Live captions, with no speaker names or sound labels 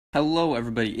Hello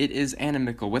everybody, it is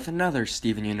Animical with another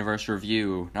Steven Universe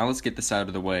review. Now let's get this out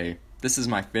of the way. This is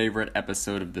my favorite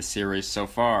episode of the series so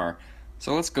far.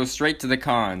 So let's go straight to the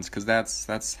cons, because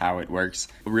that's how it works.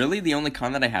 Really, the only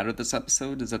con that I had with this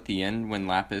episode is at the end when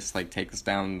Lapis, takes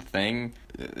down the thing.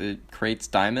 It creates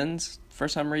diamonds for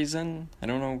some reason. I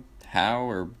don't know how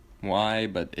or why,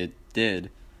 but it did.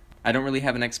 I don't really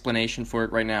have an explanation for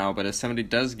it right now, but if somebody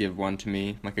does give one to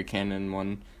me, like a canon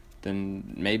one,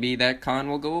 then maybe that con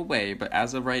will go away. But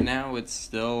as of right now, it's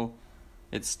still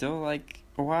like,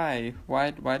 why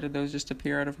did those just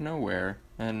appear out of nowhere?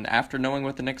 And after knowing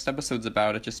what the next episode's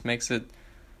about, it just makes it,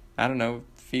 I don't know,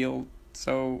 feel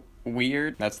so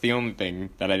weird. That's the only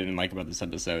thing that I didn't like about this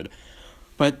episode.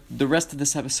 But the rest of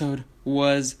this episode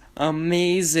was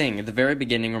amazing. The very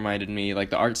beginning reminded me,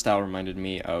 the art style reminded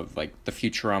me of, the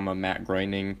Futurama Matt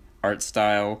Groening art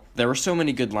style. There were so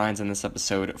many good lines in this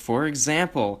episode. For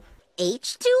example,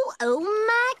 H2, oh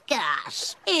my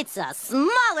gosh, it's a smaller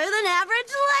than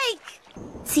average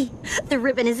lake. See, the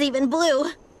ribbon is even blue.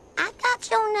 I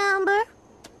got your number.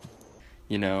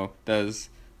 You know, those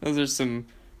are some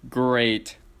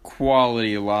great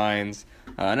quality lines.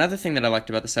 Another thing that I liked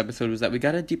about this episode was that we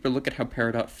got a deeper look at how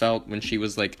Peridot felt when she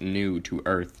was, new to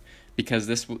Earth. Because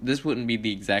this wouldn't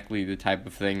be exactly the type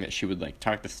of thing that she would,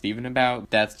 talk to Steven about.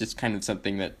 That's just kind of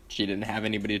something that she didn't have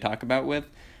anybody to talk about with.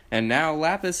 And now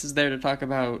Lapis is there to talk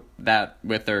about that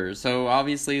with her. So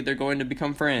obviously they're going to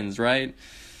become friends, right?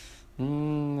 So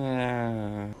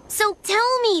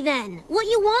tell me then, what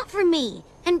you want from me.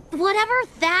 And whatever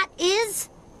that is,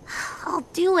 I'll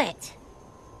do it.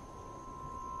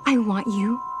 I want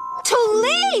you to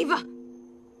leave!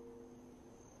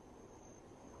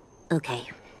 Okay.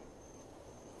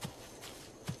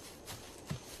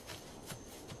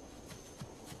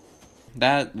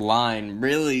 That line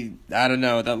really, that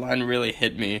line really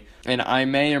hit me. And I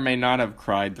may or may not have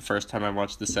cried the first time I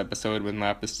watched this episode when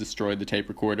Lapis destroyed the tape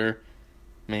recorder.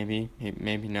 Maybe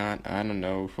not, I don't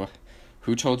know.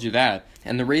 Who told you that?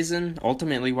 And the reason,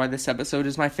 ultimately, why this episode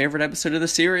is my favorite episode of the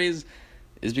series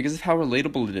is because of how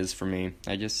relatable it is for me.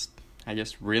 I just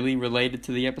really related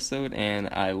to the episode, and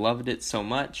I loved it so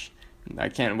much. I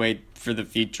can't wait for the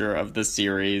future of the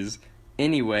series.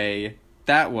 Anyway,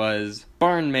 that was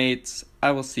Barnmates.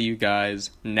 I will see you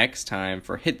guys next time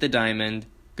for Hit the Diamond.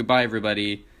 Goodbye,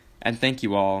 everybody, and thank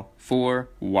you all for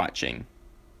watching.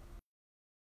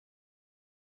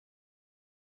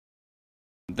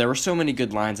 There were so many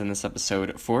good lines in this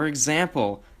episode. For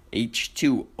example,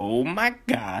 H2, oh my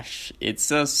gosh,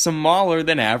 it's a smaller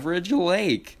than average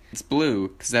lake. It's blue,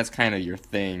 because that's kind of your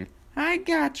thing. I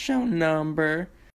got your number.